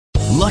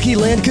Lucky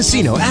Land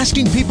Casino,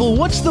 asking people,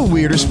 what's the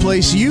weirdest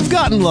place you've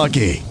gotten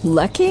lucky?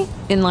 Lucky?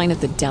 In line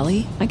at the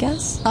deli, I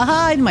guess?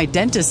 Aha, in my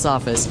dentist's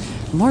office.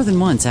 More than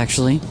once,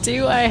 actually.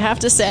 Do I have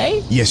to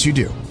say? Yes, you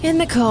do. In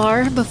the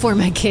car before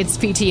my kids'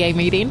 PTA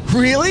meeting.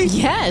 Really?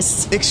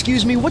 Yes.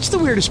 Excuse me, what's the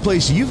weirdest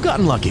place you've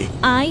gotten lucky?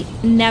 I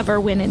never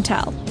win and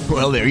tell.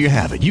 Well, there you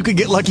have it. You can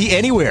get lucky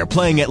anywhere,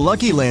 playing at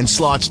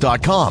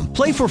LuckyLandSlots.com.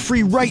 Play for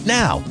free right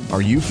now.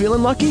 Are you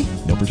feeling lucky?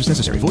 No purchase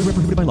necessary. Void where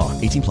prohibited by law.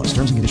 18 plus.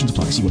 Terms and conditions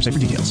apply. See website for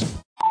details.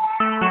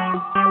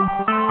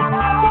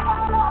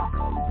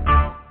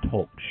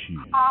 Talk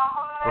shoes.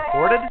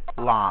 Recorded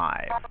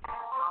live.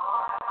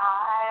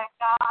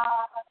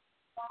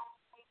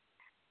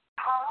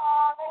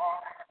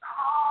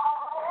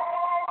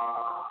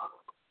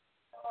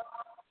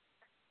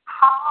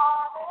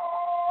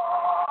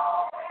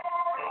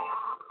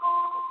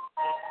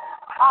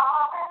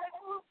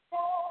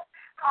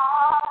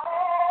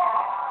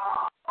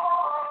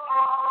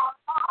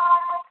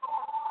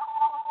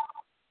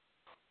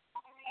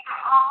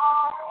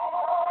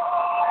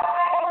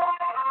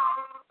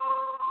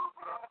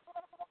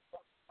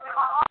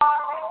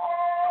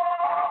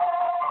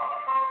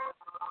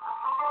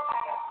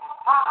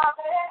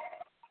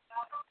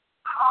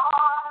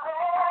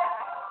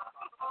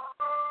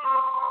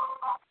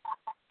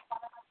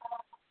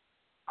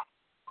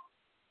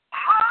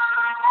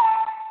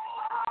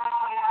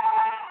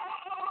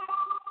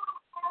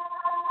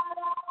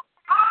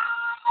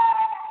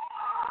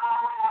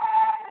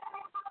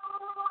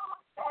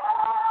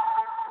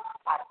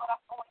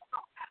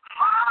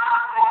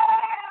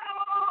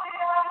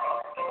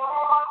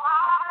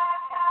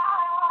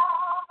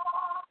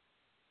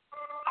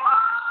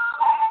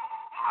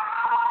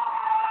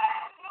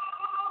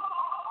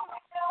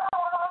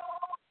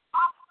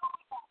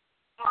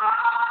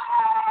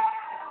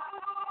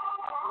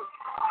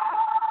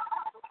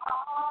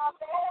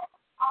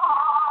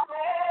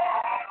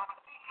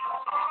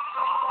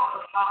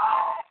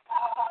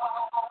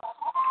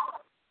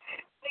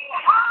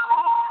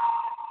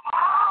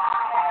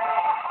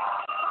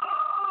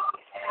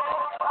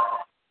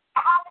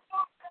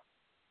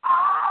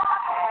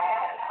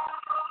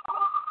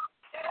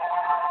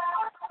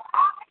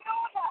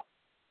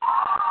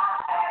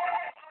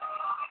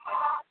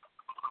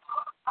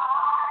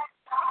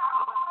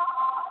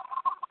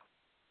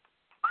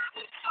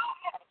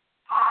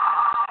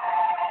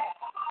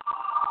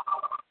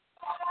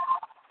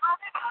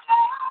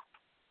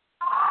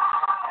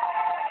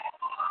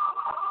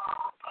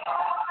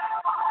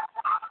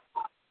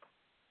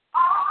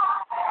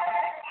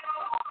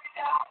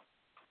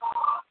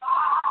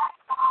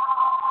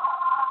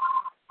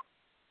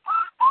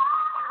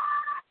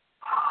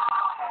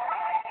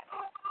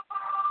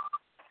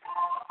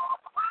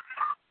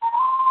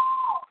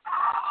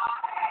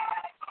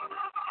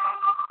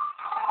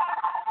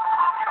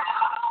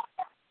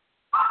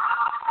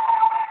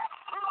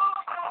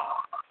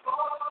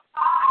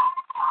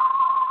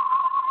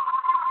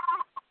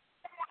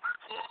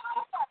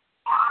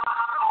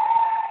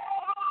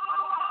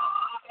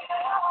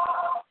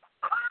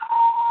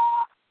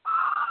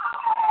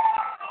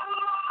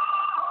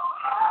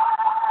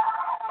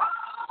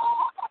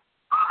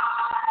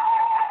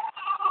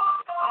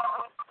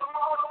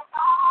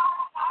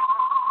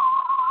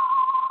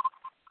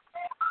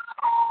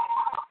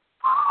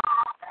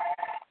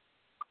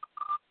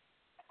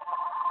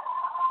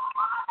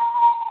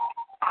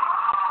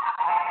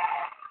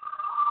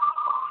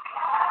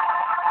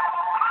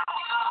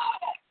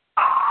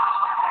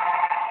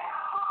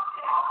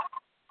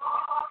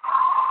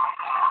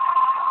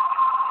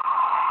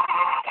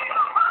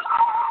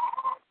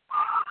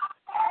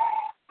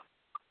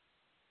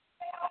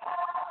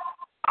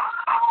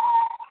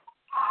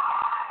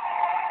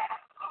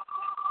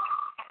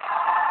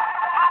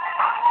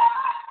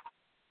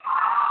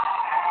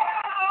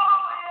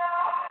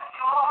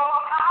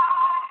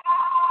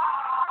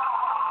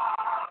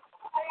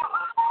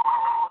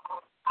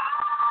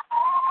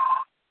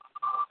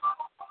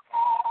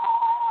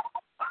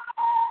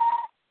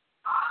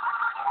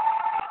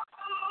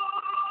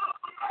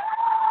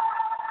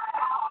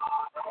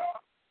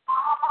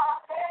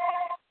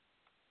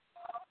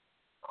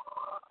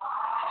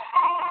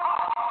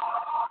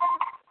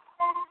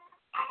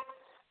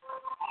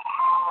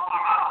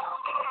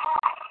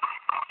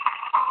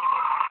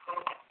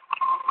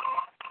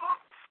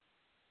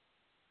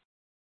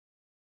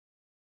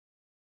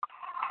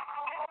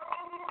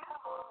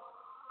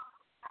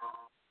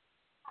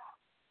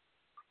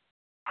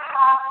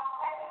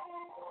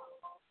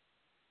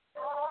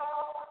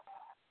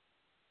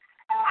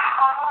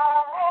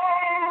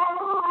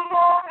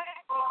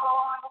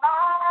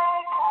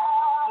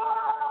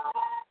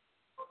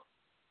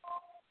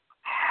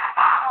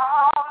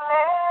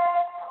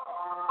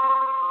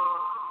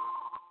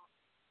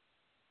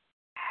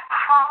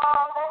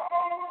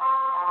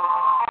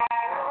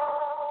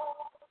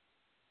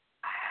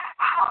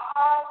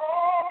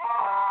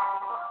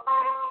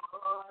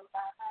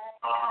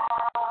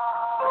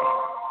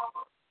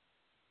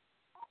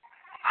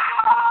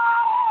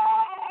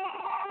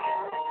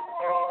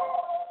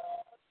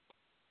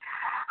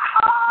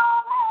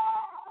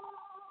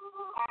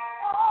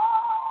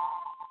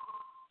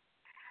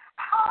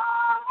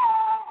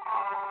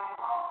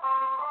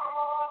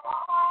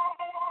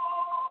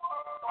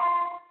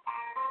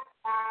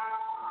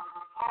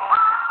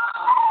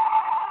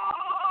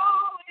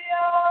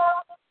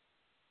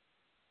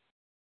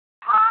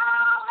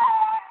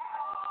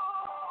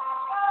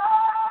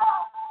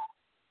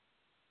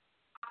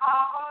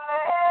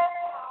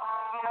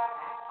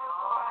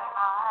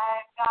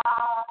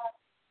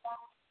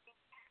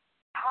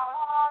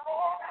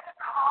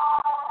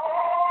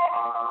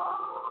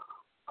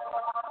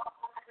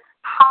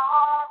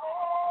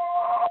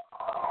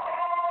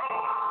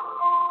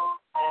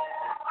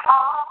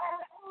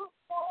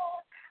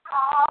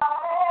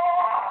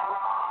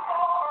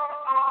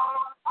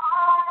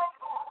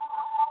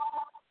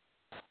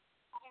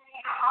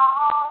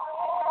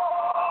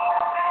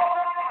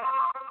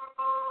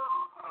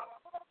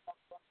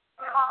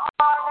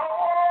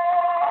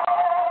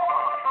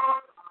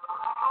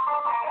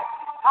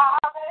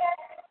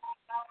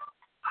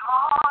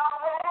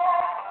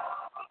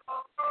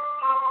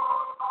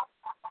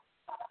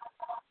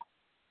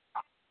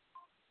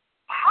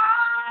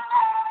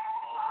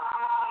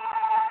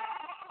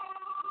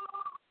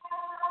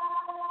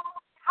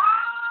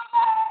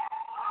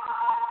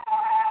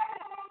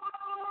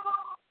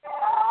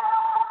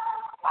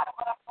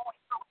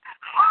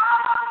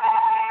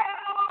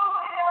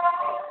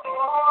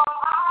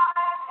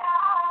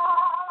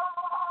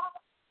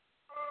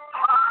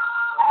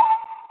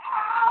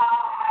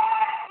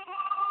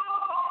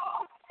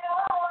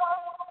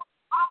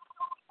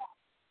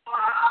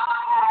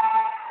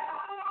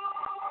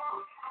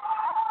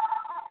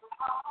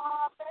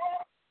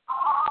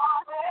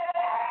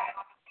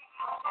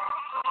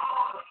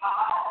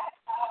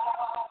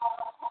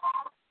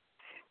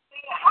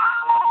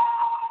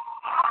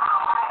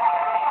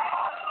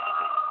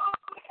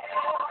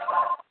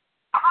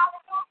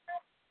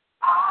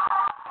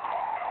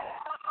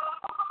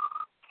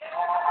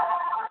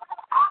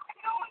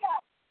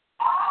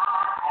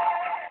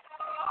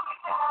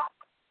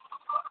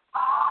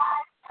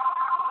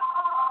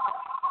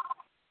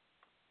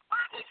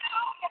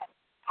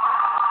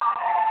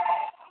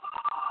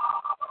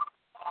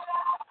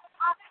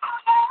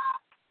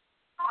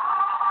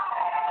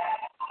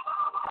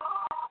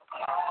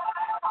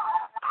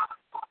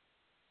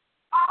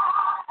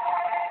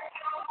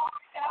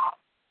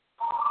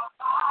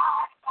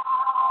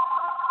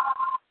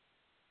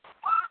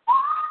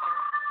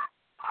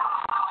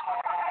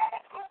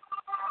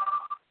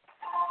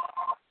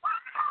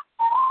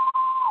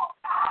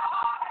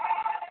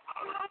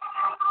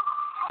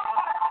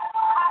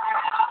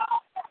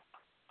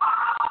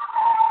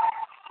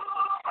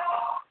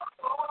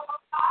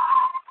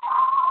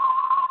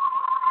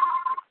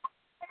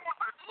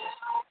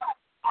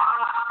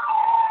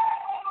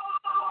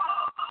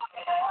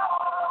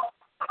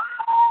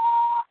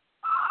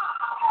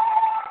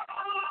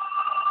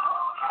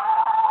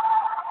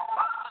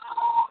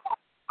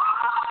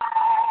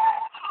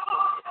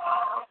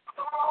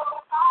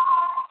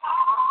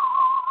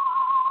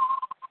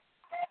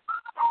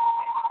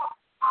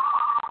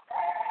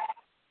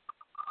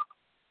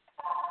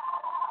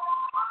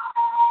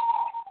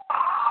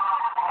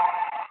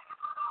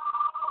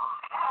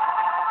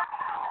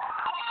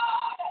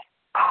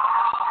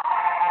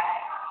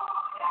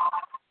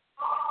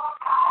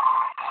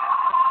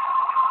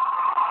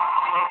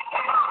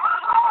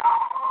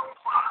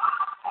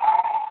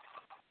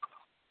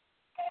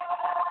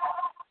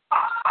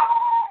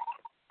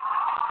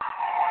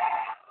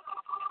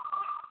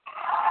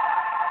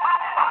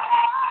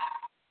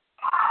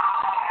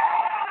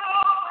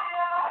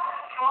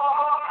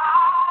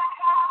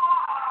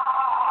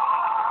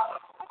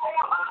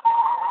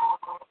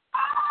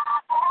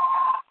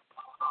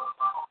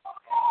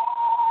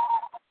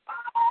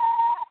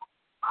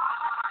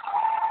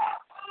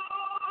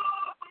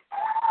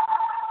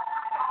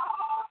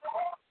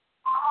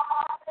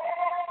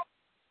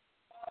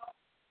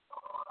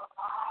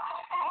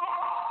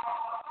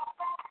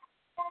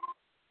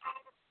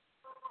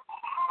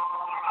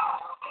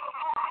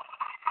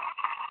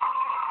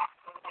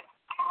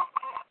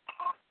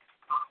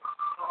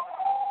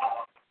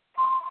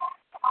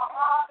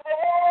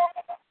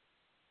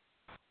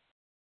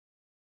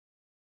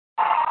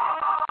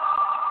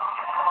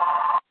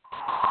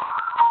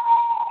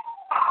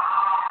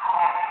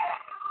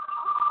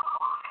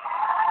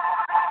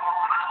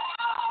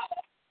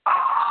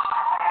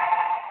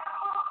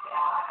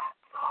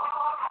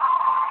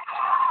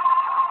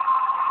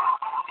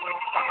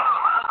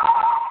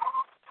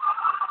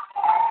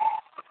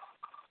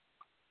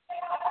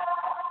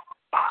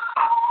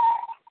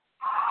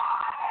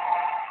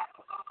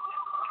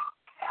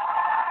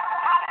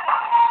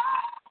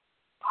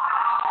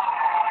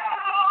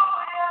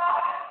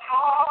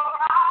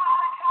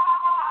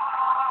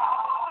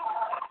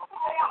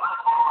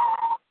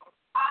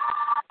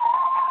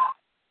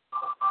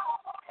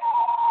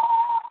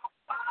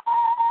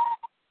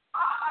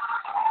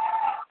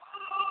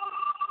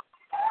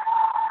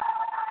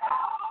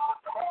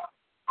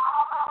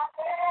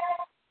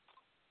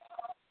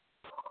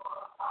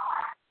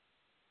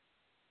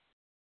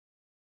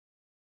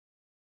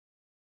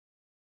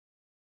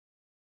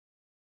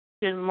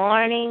 Good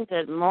morning,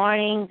 good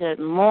morning, good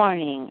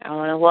morning. I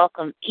want to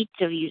welcome each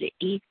of you to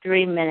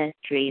E3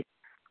 Ministries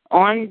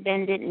on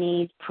Bended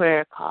Knees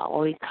Prayer Call,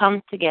 where we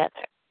come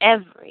together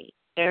every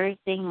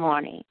Thursday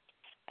morning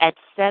at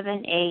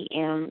 7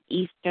 a.m.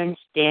 Eastern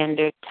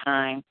Standard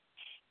Time.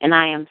 And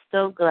I am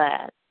so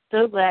glad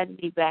to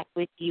be back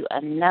with you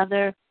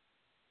another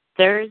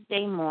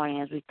Thursday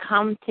morning as we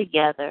come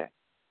together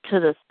to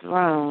the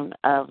throne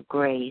of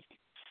grace.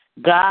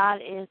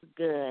 God is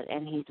good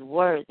and He's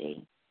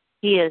worthy.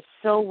 He is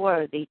so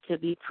worthy to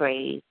be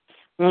praised.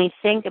 When we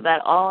think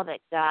about all that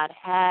God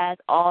has,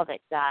 all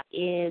that God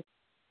is,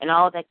 and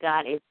all that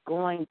God is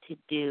going to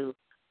do,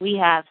 we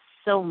have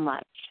so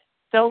much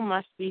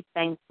to be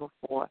thankful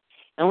for.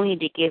 And we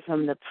need to give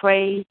Him the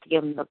praise, to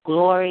give Him the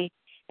glory,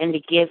 and to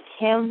give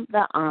Him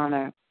the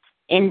honor.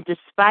 And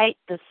despite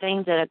the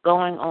things that are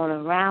going on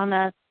around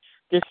us,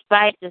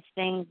 despite the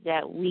things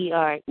that we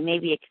are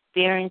maybe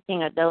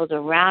experiencing or those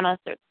around us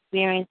are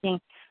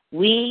experiencing,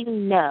 we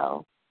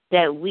know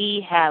that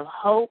we have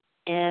hope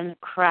in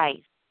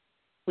Christ.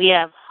 We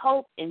have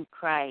hope in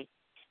Christ.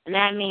 And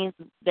that means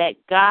that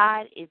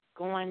God is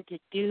going to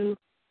do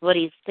what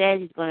He says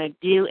He's going to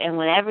do. And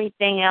when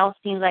everything else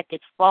seems like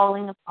it's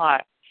falling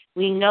apart,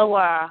 we know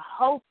where our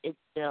hope is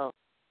built.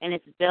 And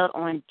it's built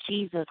on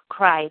Jesus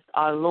Christ,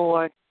 our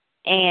Lord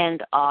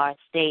and our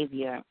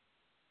Savior.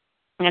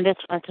 And I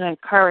just want to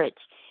encourage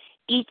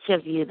each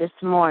of you this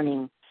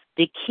morning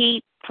to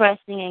keep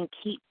pressing and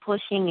keep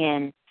pushing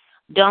in.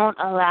 Don't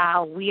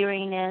allow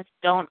weariness.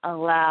 Don't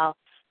allow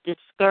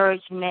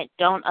discouragement.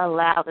 Don't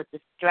allow the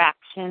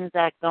distractions that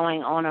are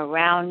going on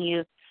around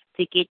you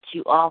to get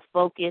you off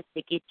focus,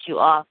 to get you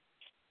off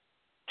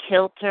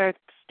kilter.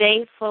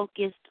 Stay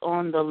focused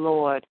on the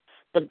Lord.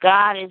 But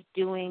God is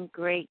doing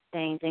great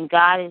things, and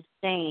God is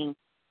saying,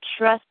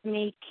 trust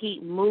me,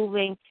 keep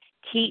moving,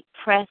 keep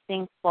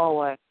pressing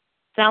forward.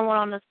 Someone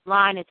on this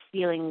line is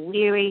feeling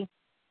weary.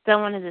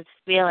 Someone is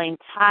feeling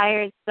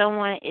tired.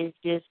 Someone is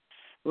just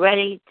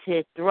ready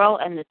to throw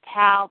in the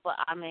towel, but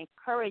I'm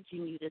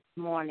encouraging you this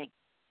morning.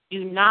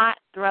 Do not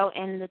throw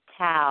in the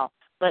towel,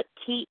 but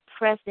keep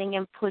pressing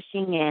and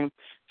pushing in.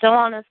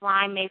 Someone on this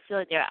line may feel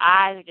that their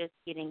eyes are just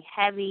getting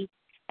heavy,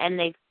 and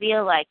they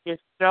feel like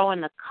just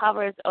throwing the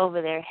covers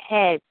over their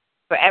head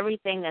for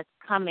everything that's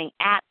coming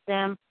at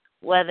them,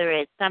 whether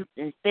it's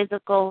something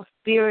physical,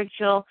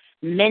 spiritual,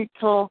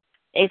 mental.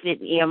 If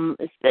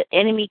the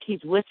enemy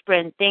keeps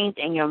whispering things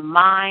in your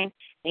mind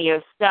and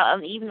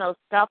yourself, even those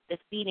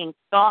self-defeating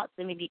thoughts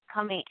that may be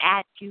coming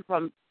at you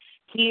from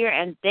here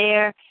and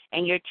there,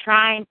 and you're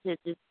trying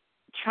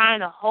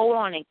to hold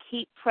on and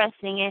keep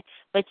pressing in,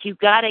 but you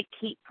got to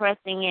keep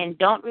pressing in.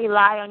 Don't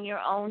rely on your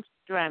own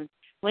strength.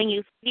 When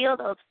you feel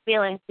those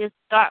feelings, just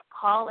start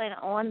calling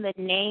on the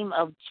name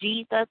of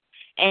Jesus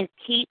and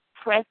keep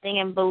pressing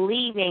and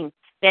believing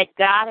that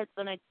God is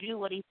going to do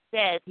what He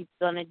says He's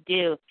going to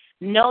do.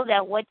 Know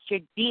that what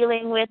you're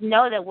dealing with,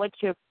 know that what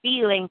you're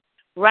feeling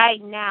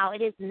right now,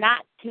 it is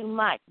not too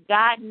much.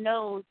 God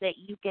knows that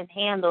you can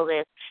handle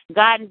this.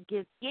 God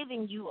is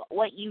giving you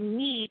what you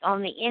need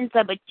on the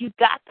inside, but you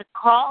got to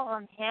call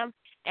on Him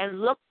and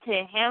look to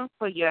Him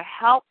for your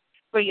help,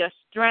 for your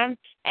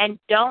strength, and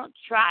don't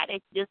try to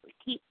just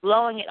keep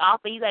blowing it off,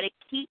 but you got to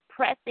keep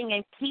pressing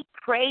and keep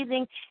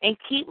praising and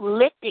keep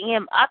lifting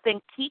Him up and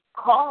keep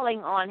calling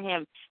on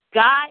Him.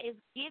 God is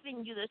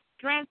giving you the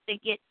strength to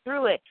get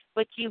through it,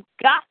 but you've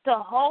got to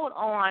hold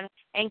on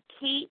and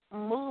keep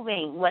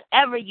moving.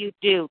 Whatever you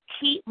do,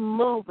 keep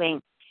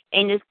moving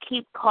and just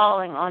keep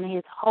calling on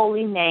His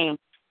holy name,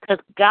 because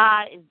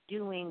God is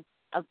doing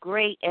a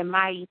great and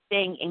mighty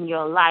thing in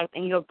your life,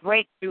 and your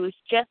breakthrough is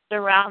just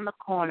around the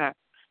corner.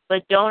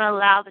 But don't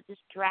allow the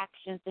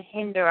distractions to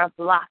hinder or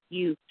block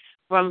you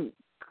from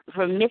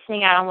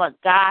missing out on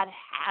what God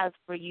has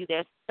for you.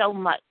 There's so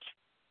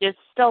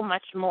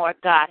much more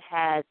God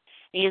has.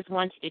 He just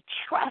wants you to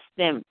trust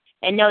Him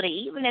and know that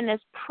even in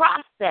this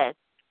process,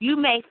 you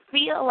may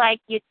feel like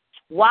it's,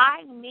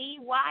 why me?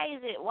 Why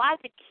does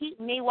it keep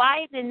me?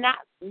 Why does it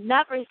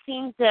never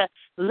seem to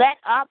let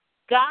up?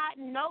 God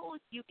knows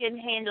you can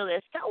handle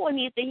this. Someone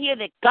needs to hear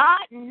that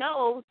God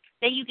knows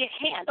that you can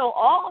handle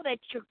all that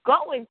you're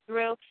going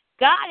through.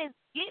 God is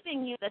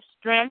giving you the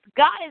strength.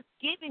 God is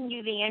giving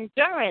you the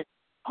endurance.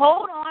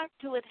 Hold on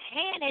to His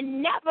hand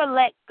and never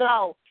let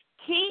go.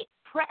 Keep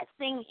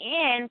pressing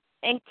in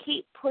and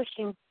keep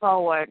pushing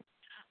forward.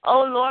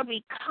 Oh, Lord,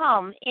 we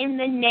come in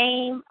the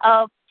name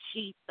of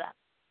Jesus.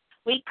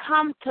 We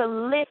come to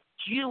lift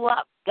You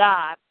up,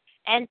 God,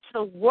 and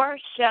to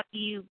worship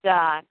You,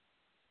 God.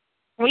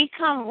 We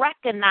come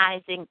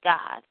recognizing,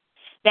 God,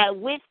 that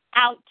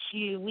without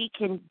You, we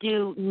can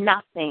do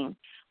nothing.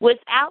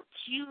 Without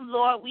You,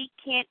 Lord, we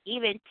can't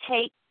even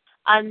take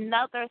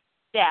another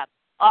step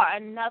or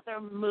another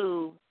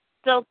move.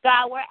 So,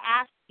 God, we're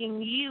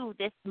asking You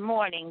this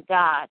morning,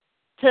 God,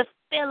 to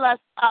fill us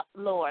up,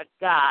 Lord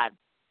God.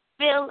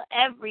 Fill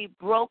every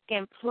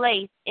broken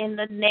place in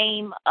the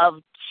name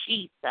of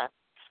Jesus.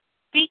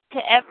 Speak to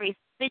every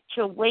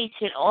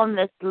situation on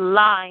this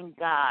line,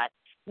 God,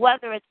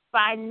 whether it's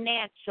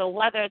financial,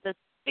 whether it's a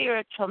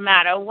spiritual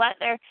matter,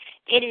 whether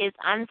it is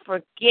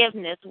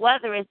unforgiveness,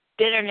 whether it's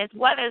bitterness,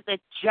 whether it's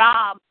a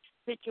job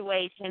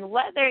situation,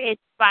 whether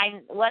it's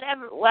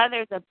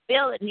whether it's a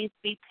bill that needs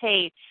to be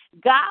paid.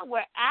 God,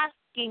 we're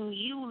asking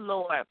you,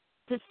 Lord,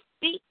 to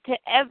speak to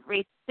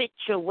every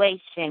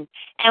situation.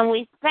 And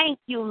we thank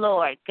you,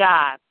 Lord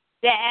God,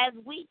 that as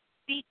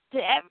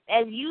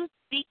you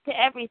speak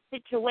to every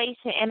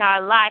situation in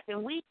our life,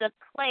 and we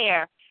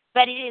declare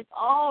that it is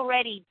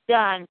already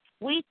done.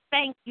 We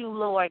thank you,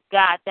 Lord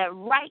God, that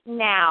right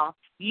now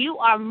you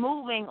are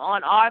moving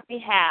on our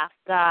behalf,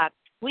 God.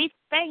 We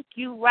thank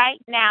you right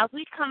now.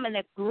 We come in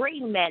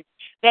agreement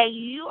that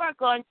you are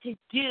going to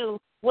do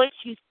what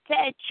you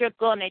said you're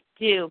going to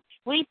do.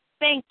 We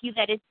thank you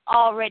that it's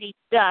already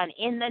done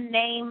in the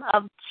name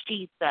of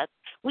Jesus.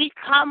 We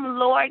come,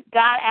 Lord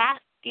God,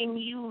 asking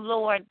you,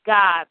 Lord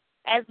God,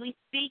 as we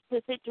speak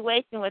to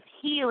situation with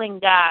healing,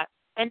 God,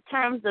 in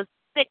terms of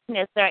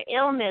sickness or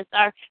illness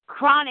or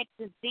chronic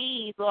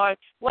disease, or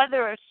whether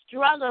we're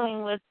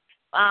struggling with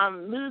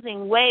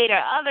losing weight or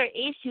other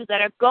issues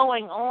that are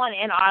going on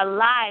in our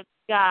lives,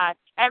 God,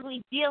 as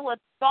we deal with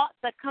thoughts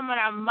that come in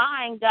our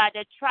mind, God,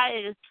 that try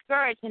to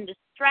discourage and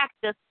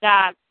distract us,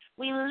 God,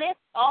 we lift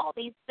all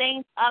these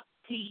things up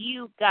to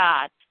you,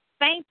 God,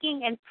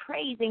 thanking and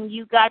praising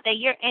you, God, that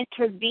you're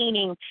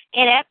intervening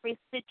in every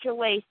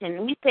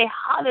situation. We say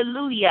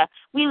hallelujah.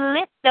 We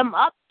lift them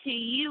up to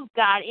you,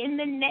 God, in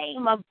the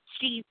name of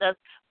Jesus.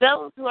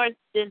 Those who are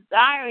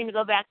desiring to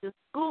go back to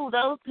school,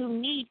 those who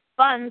need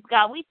funds,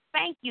 God, we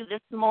thank you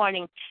this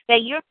morning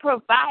that you're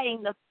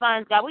providing the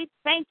funds, God. We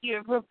thank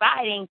you for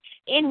providing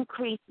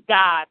increase,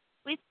 God.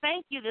 We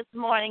thank you this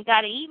morning,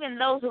 God, even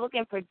those who are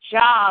looking for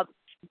jobs,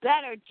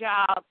 better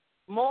jobs,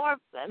 more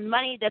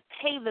money to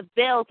pay the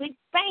bills. We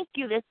thank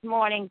you this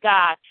morning,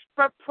 God,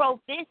 for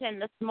provision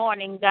this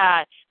morning,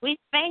 God. We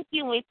thank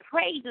you and we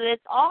praise you.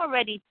 It's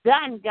already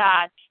done,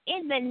 God,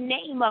 in the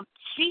name of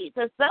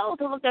Jesus. Those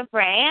who are looking for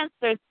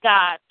answers,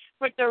 God,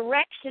 for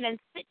direction and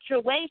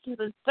situations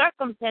and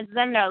circumstances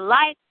in their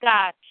life,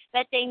 God,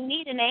 that they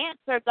need an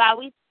answer, God.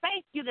 We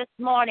thank you this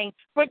morning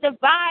for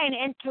divine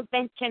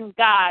intervention,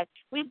 God.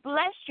 We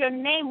bless your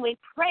name. We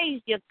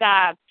praise you,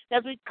 God,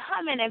 as we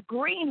come in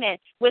agreement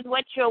with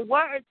what your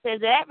word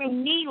says, that every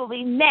need will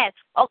be met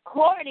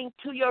according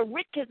to your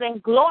riches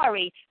and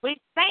glory. We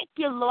thank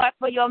you, Lord,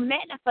 for your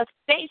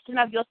manifestation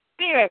of your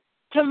spirit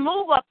to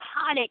move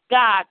upon it,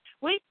 God.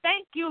 We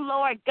thank you,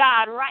 Lord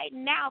God, right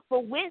now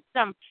for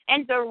wisdom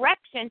and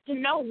direction to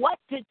know what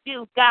to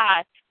do,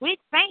 God. We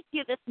thank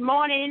you this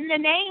morning in the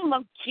name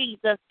of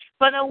Jesus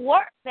for the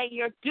work that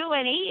you're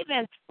doing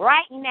even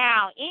right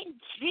now. In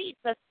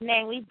Jesus'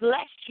 name, we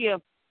bless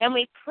you and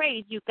we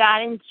praise you,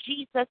 God, in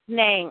Jesus'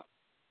 name.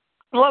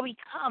 Lord, we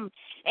come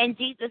in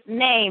Jesus'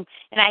 name,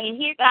 and I can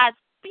hear God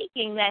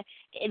speaking that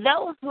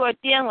those who are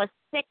dealing with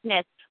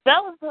sickness,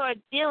 those who are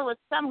dealing with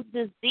some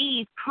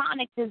disease,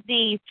 chronic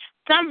disease,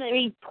 some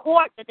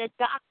report that the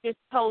doctors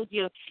told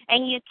you,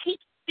 and you keep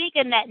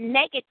speaking that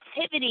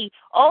negativity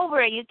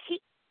over it, you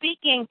keep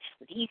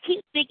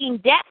speaking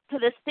death to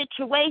the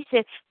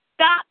situation.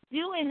 Stop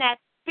doing that.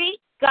 Speak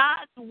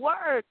God's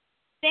word.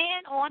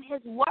 Stand on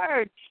his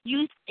word.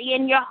 You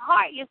in your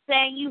heart, you're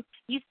saying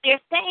you're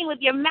saying with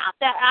your mouth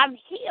that I'm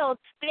healed,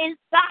 but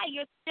inside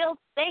you're still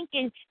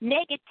thinking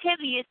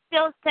negativity. You're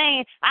still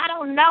saying, I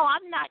don't know,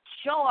 I'm not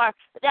sure.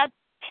 That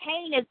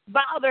pain is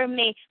bothering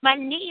me. My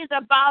knees are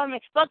bothering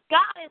me. But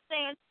God is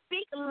saying,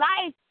 speak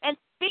life and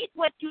speak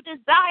what you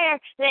desire,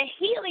 the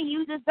healing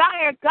you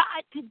desire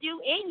God to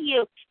do in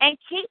you, and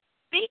keep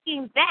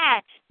speaking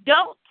that.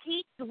 Don't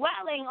keep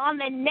dwelling on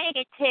the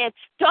negative.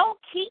 Don't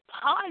keep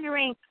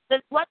pondering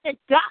what the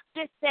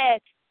doctor said.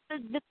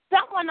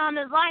 Someone on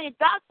the line, the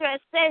doctor has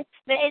said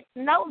that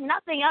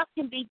nothing else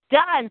can be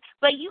done.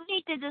 But you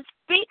need to just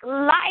speak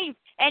life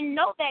and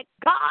know that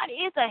God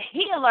is a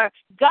healer.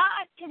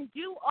 God can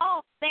do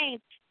all things.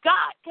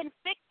 God can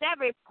fix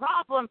every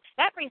problem,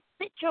 every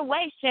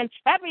situation,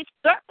 every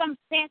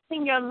circumstance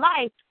in your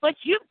life. But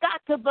you've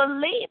got to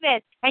believe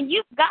it, and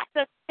you've got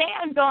to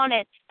stand on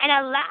it and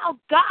allow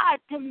God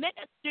to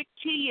minister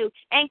to you,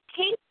 and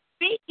keep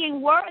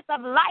speaking words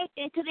of life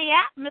into the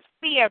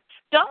atmosphere.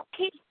 Don't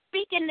keep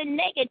speaking the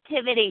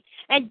negativity,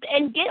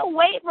 and get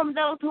away from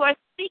those who are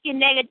speaking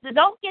negative.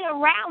 Don't get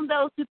around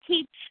those who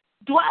keep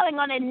dwelling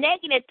on the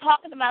negative,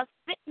 talking about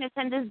sickness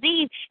and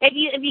disease. If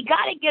you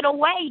got to get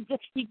away,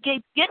 you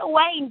get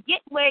away and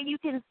get where you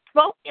can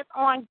focus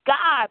on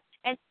God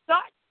and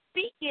start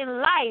speaking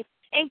life.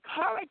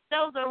 Encourage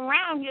those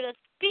around you to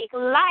speak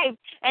life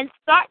and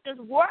start just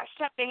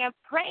worshiping and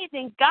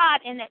praising God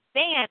in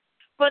advance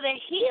for the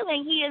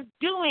healing he is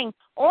doing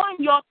on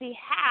your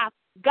behalf.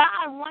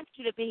 God wants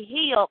you to be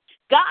healed.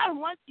 God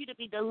wants you to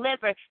be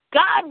delivered.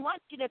 God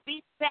wants you to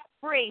be set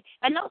free.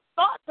 And those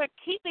thoughts are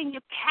keeping you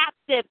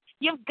captive.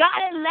 You've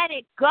got to let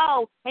it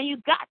go, and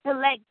you've got to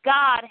let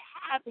God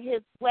have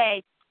his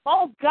way.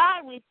 Oh,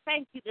 God, we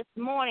thank you this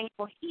morning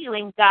for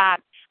healing, God.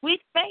 We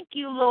thank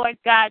you, Lord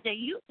God, that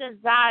you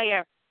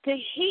desire to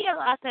heal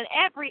us in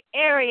every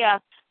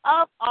area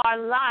of our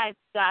lives,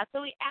 God.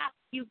 So we ask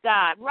you,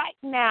 God, right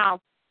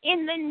now,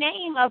 in the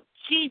name of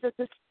Jesus,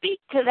 to speak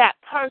to that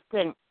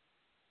person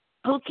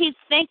who keeps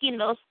thinking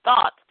those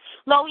thoughts.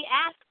 Lord, we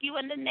ask you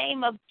in the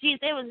name of Jesus,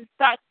 they will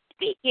start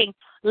speaking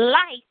life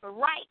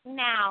right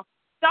now.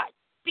 Start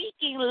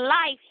speaking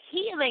life,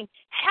 healing,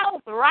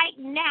 health right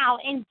now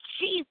in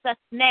Jesus'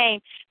 name.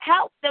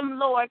 Help them,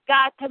 Lord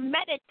God, to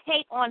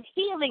meditate on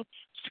healing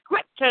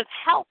scriptures,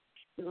 help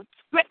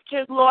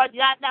scriptures, Lord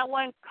God, that will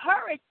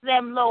encourage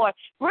them, Lord.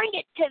 Bring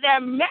it to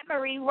their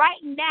memory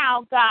right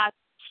now, God.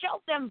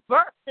 Show them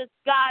verses,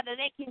 God, that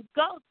they can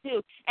go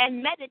to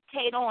and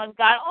meditate on,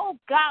 God. Oh,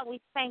 God,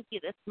 we thank you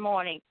this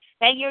morning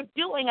that you're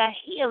doing a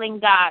healing,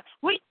 God.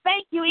 We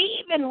thank you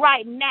even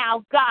right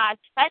now, God,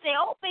 as they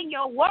open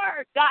your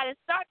word, God, and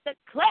start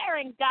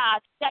declaring,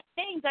 God, that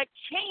things are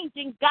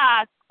changing,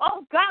 God.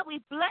 Oh, God, we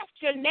bless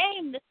your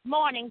name this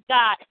morning,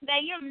 God,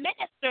 that you're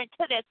ministering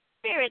to their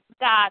spirits,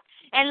 God,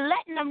 and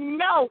letting them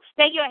know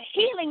that you're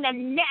healing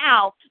them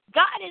now.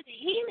 God is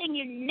healing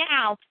you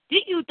now. Do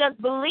you just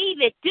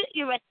believe it? Do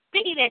you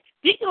receive it?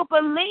 Do you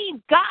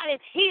believe God is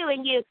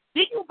healing you?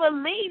 Do you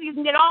believe you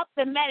can get off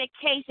the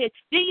medication?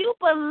 Do you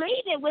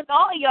believe it with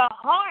all your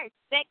heart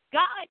that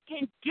God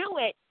can do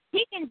it?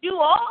 He can do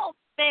all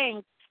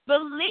things.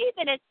 Believe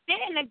it and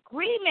stand in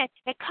agreement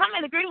and come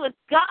in agreement with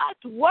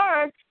God's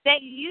word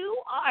that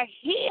you are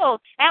healed,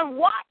 and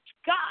watch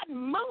God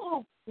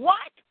move. Watch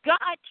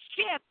God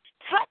shift.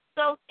 Touch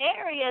those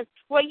areas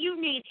where you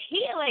need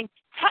healing.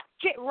 Touch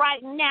it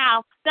right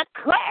now.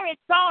 Declare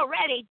it's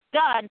already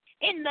done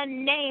in the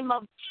name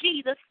of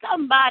Jesus.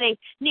 Somebody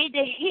needs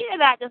to hear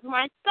that this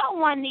morning.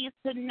 Someone needs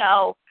to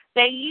know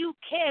that you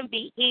can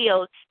be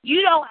healed.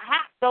 You don't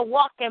have to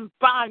walk in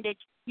bondage.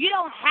 You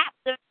don't have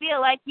to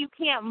feel like you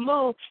can't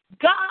move.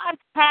 God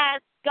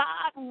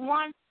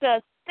wants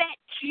to set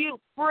you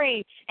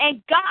free,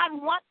 and God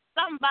wants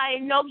somebody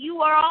to know you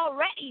are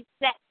already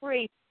set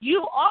free.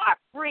 You are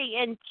free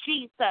in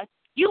Jesus.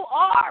 You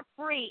are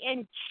free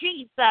in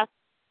Jesus.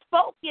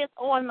 Focus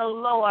on the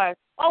Lord.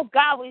 Oh,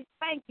 God, we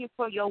thank you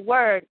for your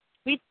word.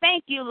 We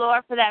thank you,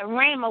 Lord, for that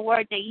rhema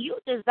word that you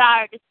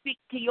desire to speak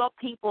to your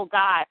people,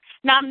 God.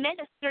 Now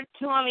minister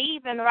to them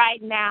even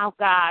right now,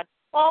 God.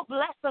 Oh,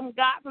 bless them,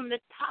 God, from the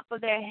top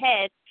of their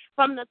heads,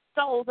 from the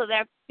soles of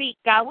their feet,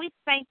 God. We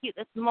thank you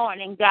this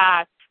morning,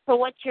 God, for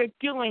what you're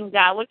doing,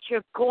 God, what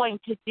you're going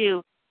to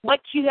do,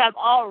 what you have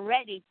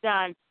already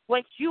done,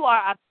 what you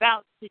are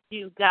about to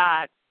do,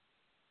 God.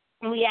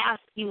 And we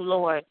ask you,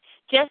 Lord,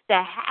 just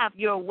to have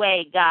your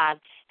way, God.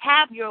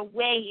 Have your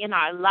way in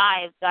our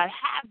lives, God.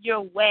 Have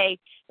your way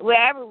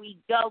wherever we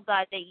go,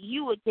 God, that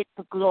you would get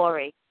the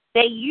glory,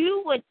 that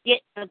you would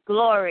get the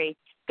glory.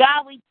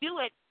 God, we do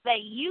it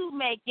that you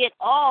may get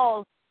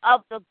all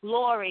of the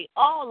glory,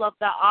 all of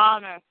the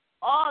honor,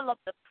 all of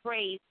the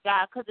praise,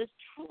 God, because it's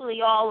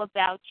truly all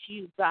about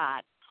you,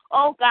 God.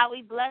 Oh, God,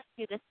 we bless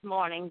you this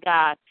morning,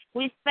 God.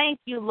 We thank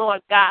you,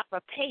 Lord God, for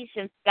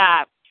patience,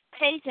 God.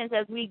 Patience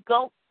as we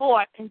go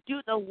forth and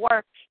do the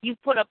work you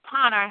put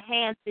upon our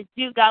hands to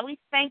do, God. We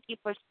thank you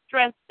for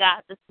strength,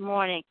 God, this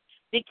morning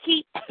to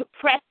keep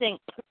pressing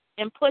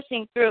and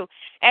pushing through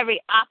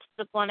every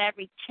obstacle and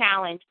every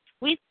challenge.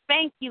 We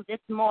thank you this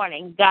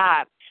morning,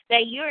 God,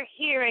 that you're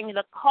hearing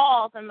the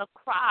calls and the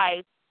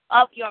cries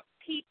of your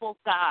people,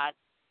 God.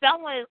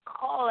 Someone is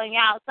calling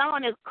out.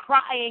 Someone is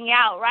crying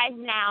out right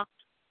now.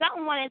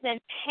 Someone is in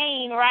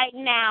pain right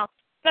now.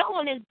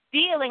 Someone is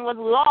dealing with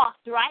loss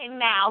right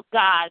now,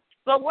 God.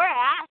 But we're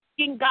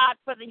asking, God,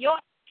 for your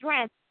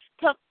strength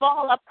to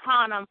fall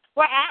upon them.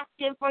 We're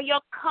asking for your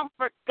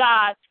comfort,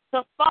 God,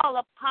 to fall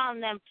upon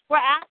them. We're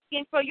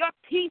asking for your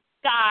peace,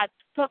 God,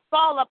 to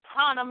fall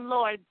upon them,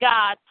 Lord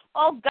God.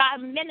 Oh,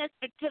 God,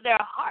 minister to their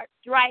hearts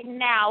right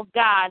now,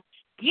 God.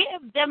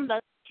 Give them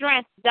the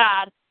strength,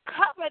 God.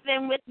 Cover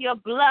them with your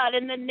blood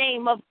in the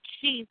name of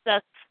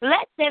Jesus.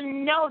 Let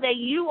them know that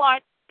you are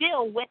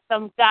still with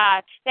them,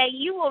 God, that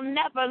you will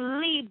never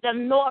leave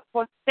them nor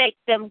forsake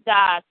them,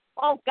 God.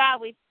 Oh, God,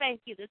 we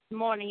thank you this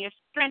morning. You're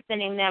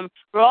strengthening them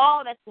for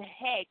all that's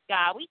ahead,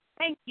 God. We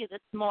thank you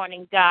this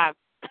morning, God,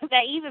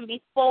 that even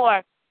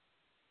before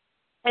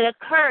it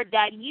occurred,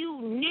 God,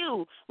 you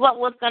knew what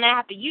was going to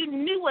happen. You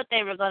knew what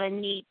they were going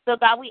to need. So,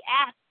 God, we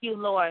ask you,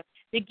 Lord,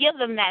 to give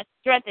them that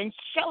strength and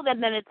show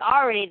them that it's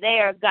already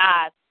there,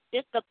 God.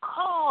 Just to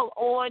call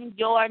on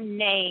your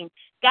name.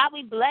 God,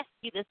 we bless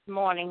you this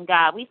morning,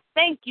 God. We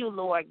thank you,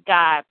 Lord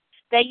God,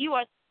 that you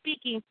are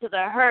speaking to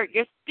the hurt.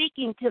 You're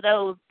speaking to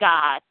those,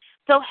 God.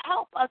 So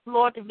help us,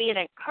 Lord, to be an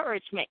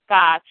encouragement,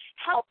 God.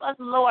 Help us,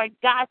 Lord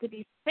God, to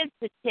be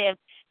sensitive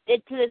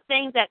to the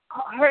things that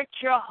hurt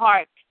your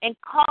heart and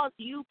cause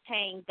you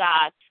pain,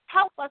 God.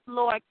 Help us,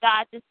 Lord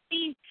God, to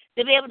be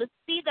able to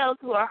see those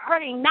who are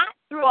hurting, not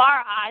through our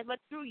eyes, but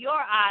through your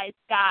eyes,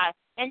 God,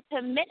 and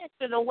to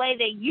minister the way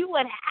that you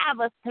would have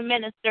us to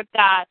minister,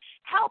 God.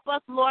 Help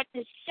us, Lord,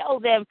 to show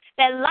them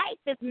that life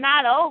is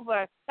not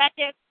over, that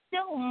there's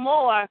still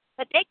more,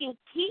 that they can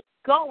keep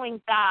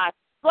going, God.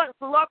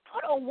 Lord,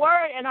 put a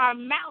word in our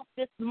mouth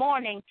this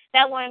morning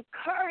that will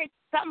encourage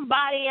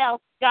somebody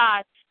else,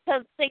 God,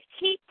 to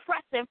keep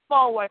pressing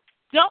forward.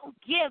 Don't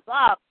give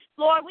up.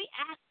 Lord, we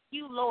ask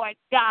you, Lord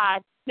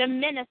God, to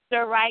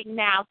minister right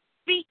now.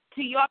 Speak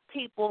to your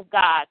people,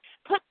 God.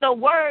 Put the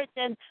words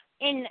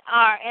in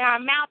our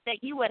mouth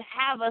that you would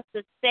have us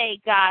to say,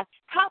 God.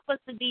 Help us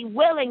to be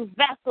willing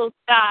vessels,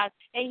 God,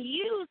 and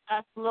use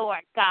us,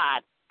 Lord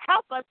God.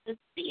 Help us to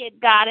see it,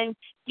 God, and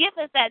give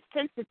us that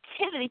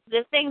sensitivity to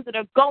the things that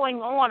are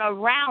going on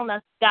around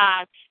us,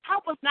 God.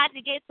 Help us not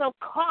to get so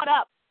caught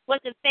up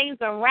with the things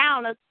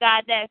around us,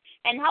 God,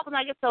 and help us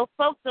not get so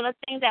focused on the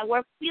things that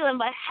we're feeling,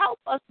 but help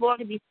us, Lord,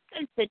 to be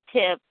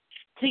sensitive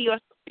to your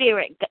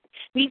spirit.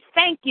 We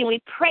thank you.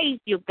 We praise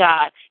you,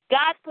 God.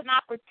 God's putting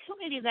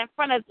opportunities in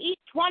front of each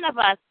one of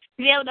us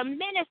to be able to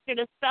minister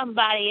to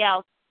somebody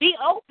else. Be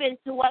open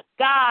to what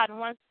God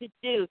wants to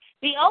do.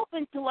 Be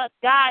open to what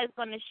God is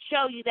going to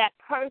show you, that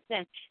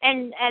person,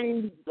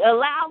 and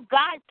allow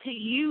God to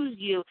use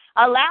you.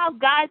 Allow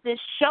God to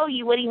show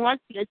you what he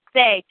wants you to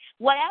say.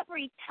 Whatever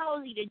he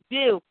tells you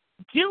to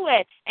do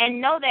it,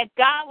 and know that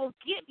God will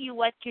give you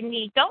what you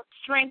need. Don't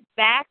shrink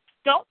back.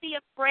 Don't be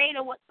afraid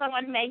of what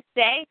someone may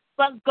say,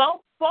 but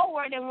go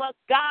forward in what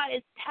God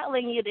is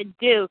telling you to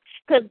do,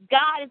 because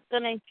God is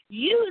going to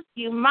use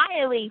you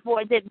mightily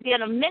for to be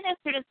able to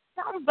minister to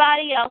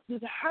somebody else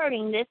who's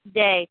hurting this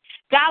day.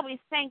 God, we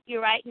thank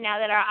you right now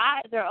that our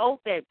eyes are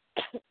open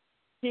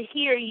to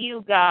hear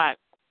you, God,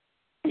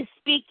 to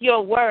speak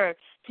your word,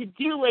 to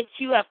do what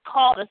you have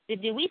called us to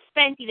do. We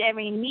thank you that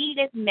every need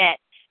is met,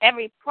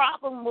 every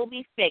problem will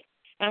be fixed.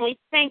 And we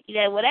thank you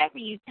that whatever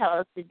you tell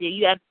us to do,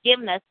 you have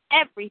given us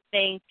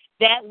everything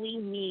that we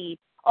need.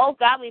 Oh,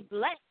 God, we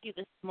bless you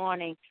this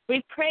morning.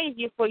 We praise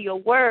you for your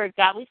word,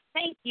 God. We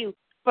thank you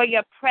for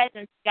your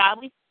presence, God.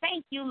 We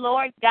thank you,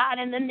 Lord God,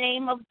 in the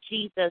name of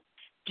Jesus,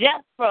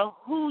 just for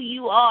who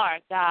you are,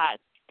 God,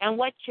 and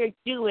what you're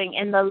doing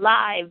in the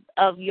lives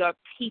of your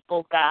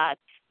people, God.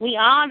 We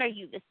honor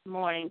you this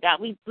morning, God.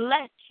 We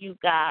bless you,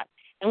 God.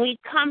 And we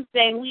come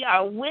saying we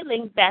are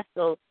willing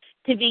vessels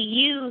to be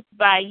used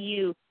by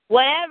you.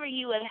 Whatever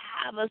you would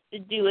have us to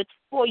do, it's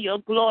for your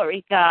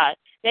glory, God,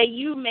 that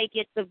you may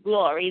get the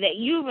glory, that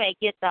you may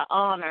get the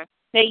honor,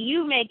 that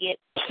you may get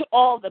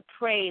all the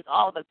praise,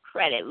 all the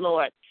credit,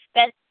 Lord,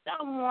 that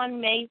someone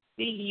may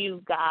see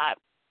you, God.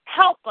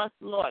 Help us,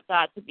 Lord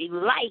God, to be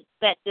lights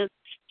that just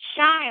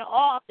shine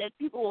off, that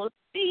people will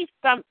see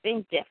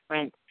something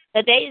different,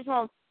 that they just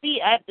won't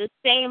see the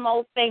same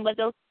old thing, but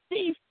they'll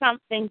see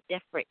something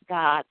different,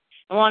 God,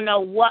 and want to know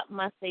what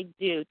must they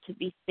do to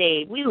be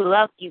saved. We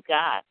love you,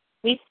 God.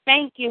 We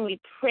thank you and we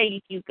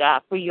praise you,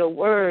 God, for your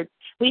word.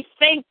 We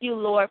thank you,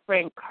 Lord, for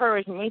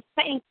encouragement. We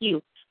thank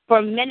you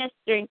for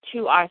ministering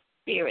to our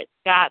spirits,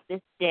 God,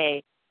 this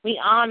day.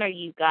 We honor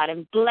you, God,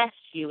 and bless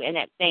you in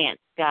advance,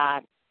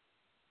 God.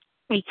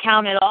 We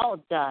count it all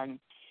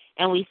done,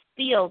 and we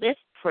seal this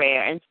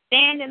prayer and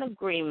stand in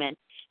agreement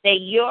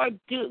that you're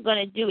going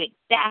to do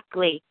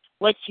exactly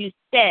what you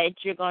said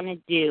you're going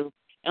to do.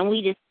 And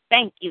we just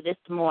thank you this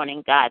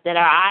morning, God, that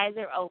our eyes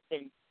are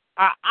open.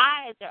 Our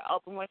eyes are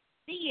open. We're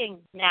seeing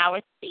now.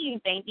 We're seeing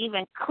things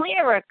even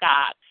clearer,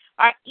 God.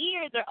 Our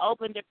ears are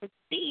open to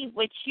perceive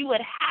what you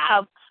would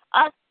have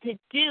us to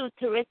do,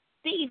 to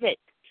receive it.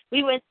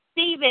 We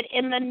receive it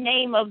in the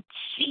name of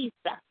Jesus.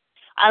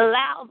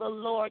 Allow the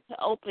Lord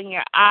to open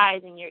your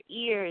eyes and your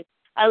ears.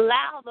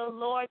 Allow the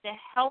Lord to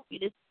help you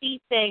to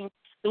see things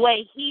the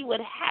way he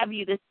would have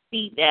you to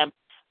see them.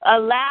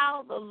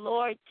 Allow the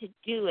Lord to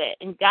do it,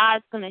 and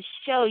God's going to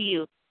show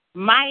you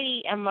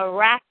mighty and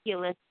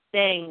miraculous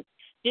things.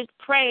 Just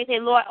pray, say,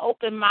 Lord,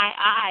 open my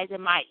eyes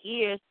and my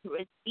ears to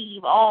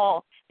receive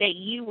all that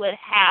you would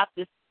have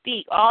to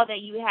speak, all that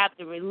you have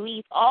to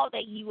release, all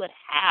that you would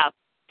have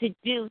to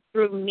do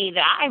through me,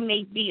 that I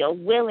may be a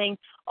willing,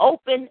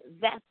 open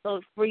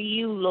vessel for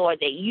you, Lord,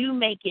 that you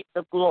may get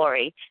the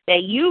glory,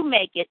 that you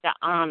may get the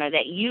honor,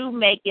 that you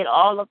may get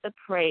all of the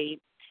praise,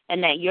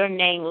 and that your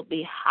name will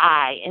be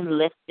high and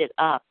lifted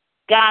up.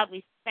 God,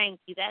 we thank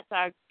you.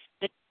 That's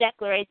the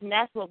declaration.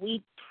 That's what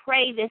we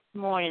pray this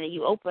morning, that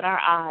you open our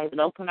eyes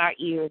and open our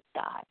ears,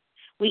 God.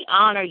 We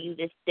honor you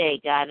this day,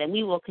 God, and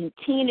we will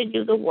continue to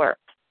do the work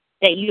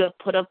that you have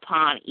put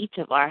upon each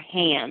of our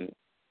hands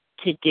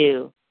to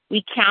do.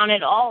 We count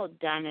it all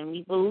done, and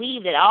we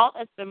believe that all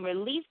that's been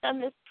released on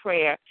this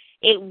prayer,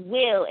 it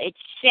will, it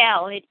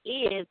shall, it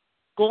is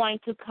going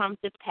to come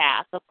to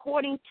pass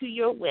according to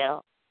your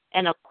will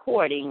and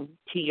according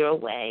to your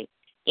way.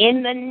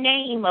 In the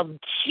name of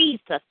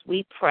Jesus,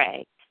 we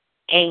pray.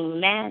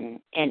 Amen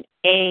and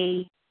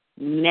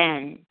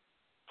amen.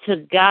 To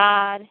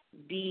God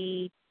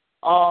be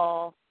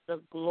all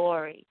the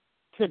glory.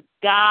 To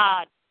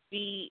God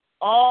be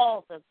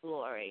all the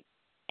glory.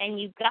 And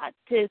you've got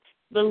to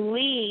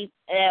believe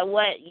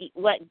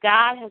what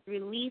God has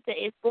released, that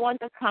it's going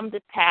to come to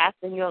pass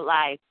in your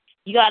life.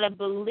 You got to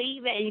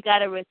believe it, and you got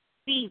to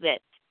receive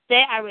it.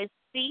 Say, I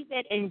receive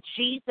it in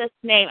Jesus'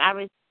 name. I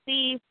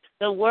receive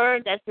the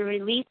word that's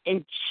released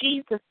in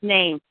Jesus'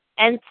 name,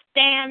 and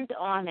stand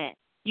on it.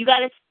 You got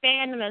to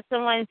stand on it.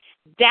 Someone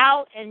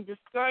doubt and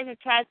discouragement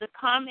tries to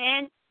come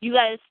in, you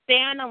got to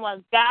stand on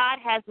what God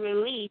has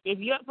released. If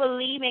you're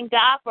believing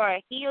God for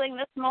a healing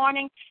this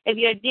morning, if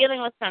you're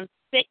dealing with some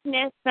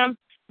sickness, some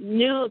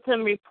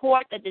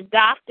report that the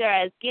doctor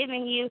has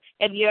given you,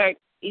 if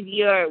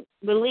you're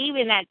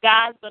believing that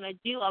God's going to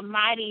do a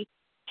mighty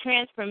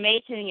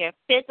transformation in your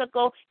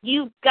physical,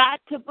 you've got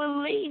to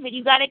believe it.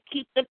 You got to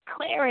keep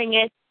declaring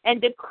it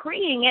and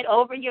decreeing it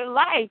over your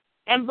life,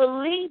 and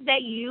believe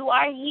that you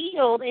are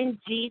healed in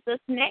Jesus'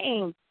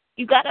 name.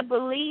 You got to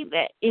believe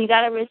it, and you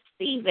got to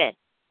receive it,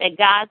 that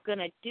God's going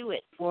to do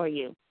it for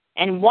you.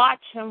 And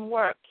watch him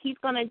work. He's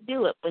going to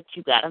do it, but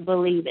you got to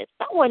believe it.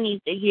 Someone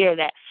needs to hear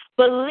that.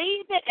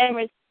 Believe it and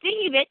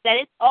receive it, that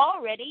it's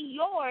already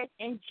yours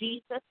in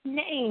Jesus'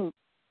 name.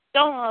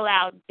 Don't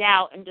allow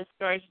doubt and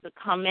discouragement to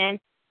come in.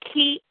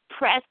 Keep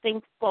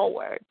pressing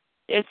forward.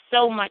 There's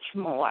so much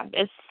more.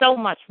 There's so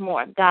much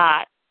more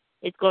God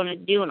is going to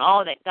do, and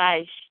all that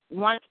God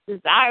wants,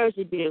 desires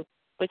to do.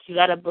 But you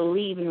got to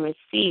believe and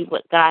receive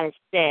what God has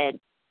said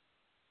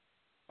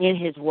in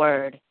his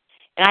word.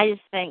 And I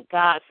just thank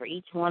God for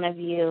each one of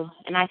you,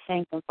 and I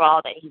thank him for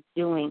all that he's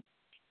doing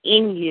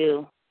in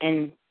you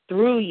and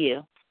through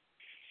you.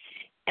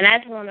 And I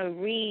just want to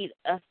read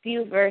a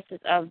few verses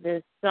of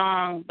this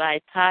song by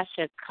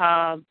Tasha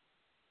Cobb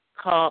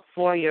called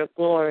For Your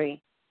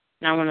Glory.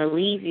 And I want to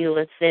leave you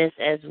with this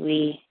as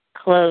we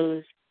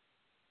close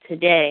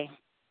today.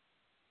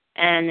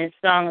 And this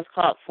song is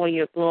called For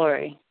Your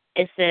Glory.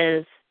 It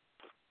says,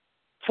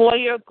 for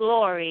your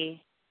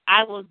glory,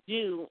 I will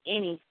do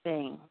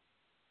anything,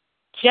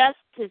 just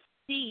to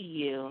see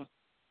you,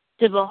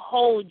 to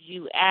behold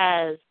you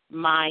as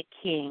my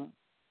King.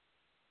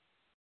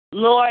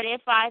 Lord,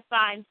 if I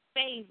find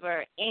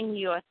favor in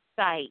your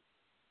sight,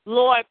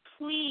 Lord,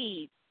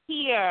 please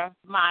hear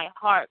my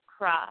heart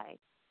cry.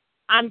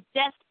 I'm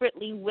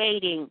desperately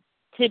waiting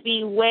to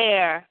be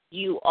where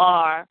you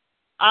are.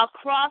 I'll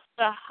cross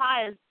the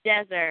highest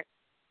desert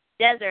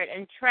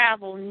and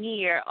travel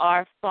near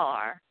or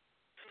far.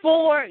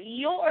 For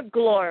your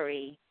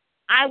glory,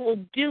 I will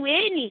do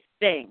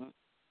anything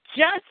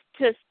just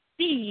to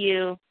see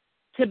you,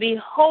 to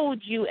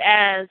behold you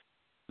as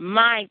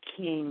my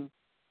King.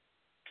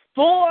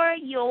 For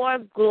your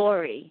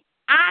glory,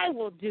 I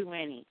will do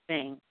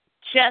anything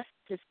just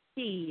to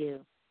see you,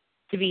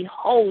 to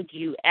behold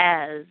you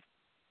as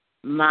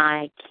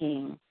my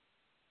King.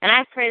 And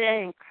I pray that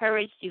I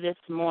encouraged you this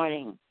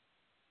morning,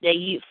 that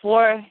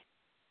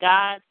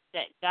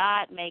that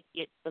God may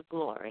get the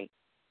glory,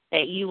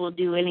 that you will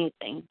do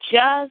anything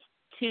just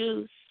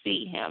to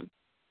see him.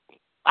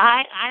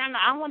 I don't know.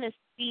 I want to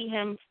see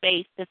him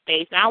face to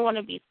face, and I want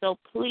to be so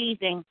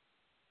pleasing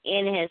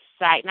in his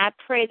sight. And I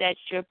pray that's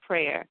your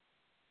prayer,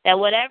 that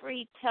whatever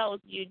he tells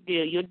you to do,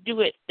 you'll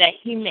do it that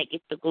he may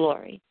get the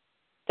glory.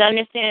 To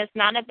understand it's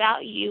not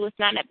about you, it's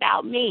not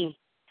about me,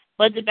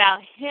 but it's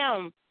about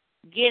him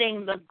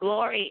getting the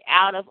glory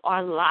out of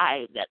our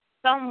lives, that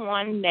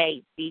someone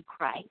may see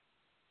Christ.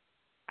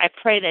 I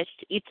pray that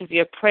each of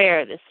your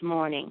prayer this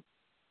morning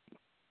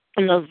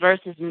and those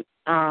verses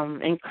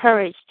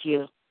encouraged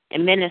you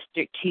and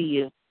ministered to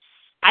you.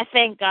 I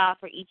thank God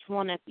for each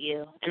one of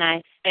you, and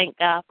I thank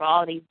God for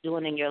all that he's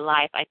doing in your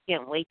life. I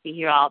can't wait to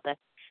hear all the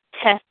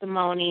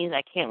testimonies.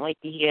 I can't wait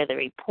to hear the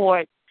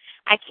reports.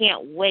 I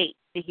can't wait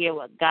to hear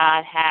what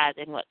God has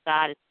and what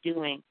God is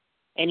doing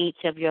in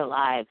each of your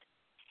lives.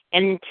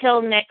 And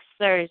until next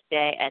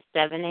Thursday at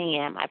 7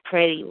 a.m., I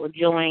pray that you will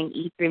join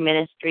E3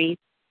 Ministries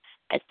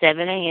at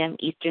 7 a.m.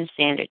 Eastern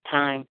Standard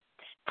Time.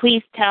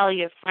 Please tell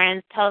your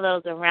friends, tell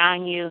those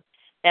around you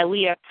that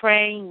we are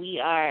praying, we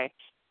are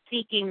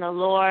seeking the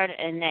Lord,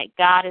 and that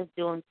God is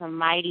doing some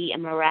mighty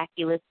and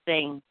miraculous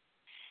things.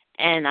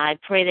 And I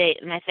pray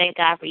that, and I thank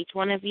God for each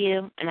one of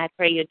you, and I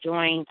pray you'll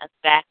join us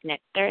back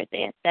next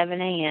Thursday at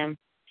 7 a.m.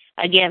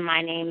 Again,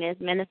 my name is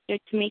Minister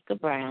Tamika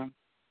Brown,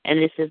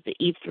 and this is the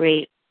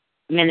E3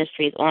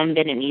 Ministries on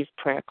Bended Knees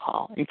prayer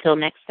call. Until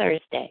next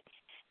Thursday,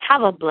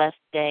 have a blessed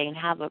day and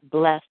have a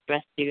blessed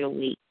rest of your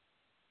week.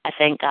 I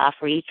thank God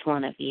for each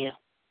one of you.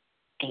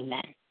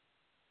 Amen.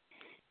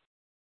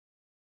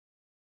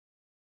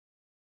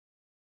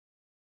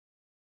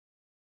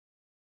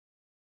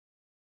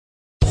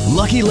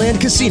 Lucky Land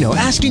Casino,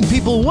 asking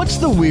people, what's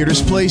the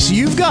weirdest place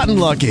you've gotten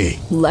lucky?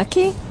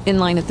 Lucky? In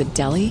line at the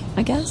deli,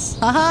 I guess?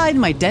 Aha, in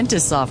my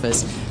dentist's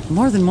office.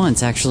 More than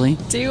once, actually.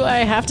 Do I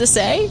have to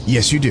say?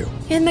 Yes, you do.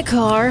 In the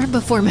car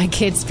before my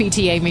kids'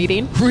 PTA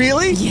meeting.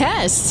 Really?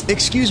 Yes.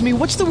 Excuse me,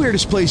 what's the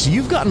weirdest place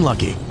you've gotten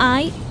lucky?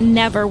 I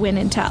never win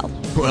and tell.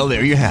 Well,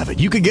 there you have it.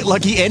 You can get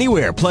lucky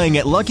anywhere, playing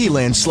at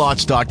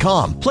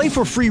LuckyLandSlots.com. Play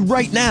for free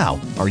right now.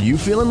 Are you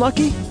feeling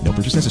lucky? No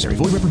purchase necessary.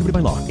 Void where prohibited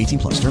by law.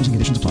 18+. Terms and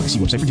conditions apply. See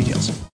website for details.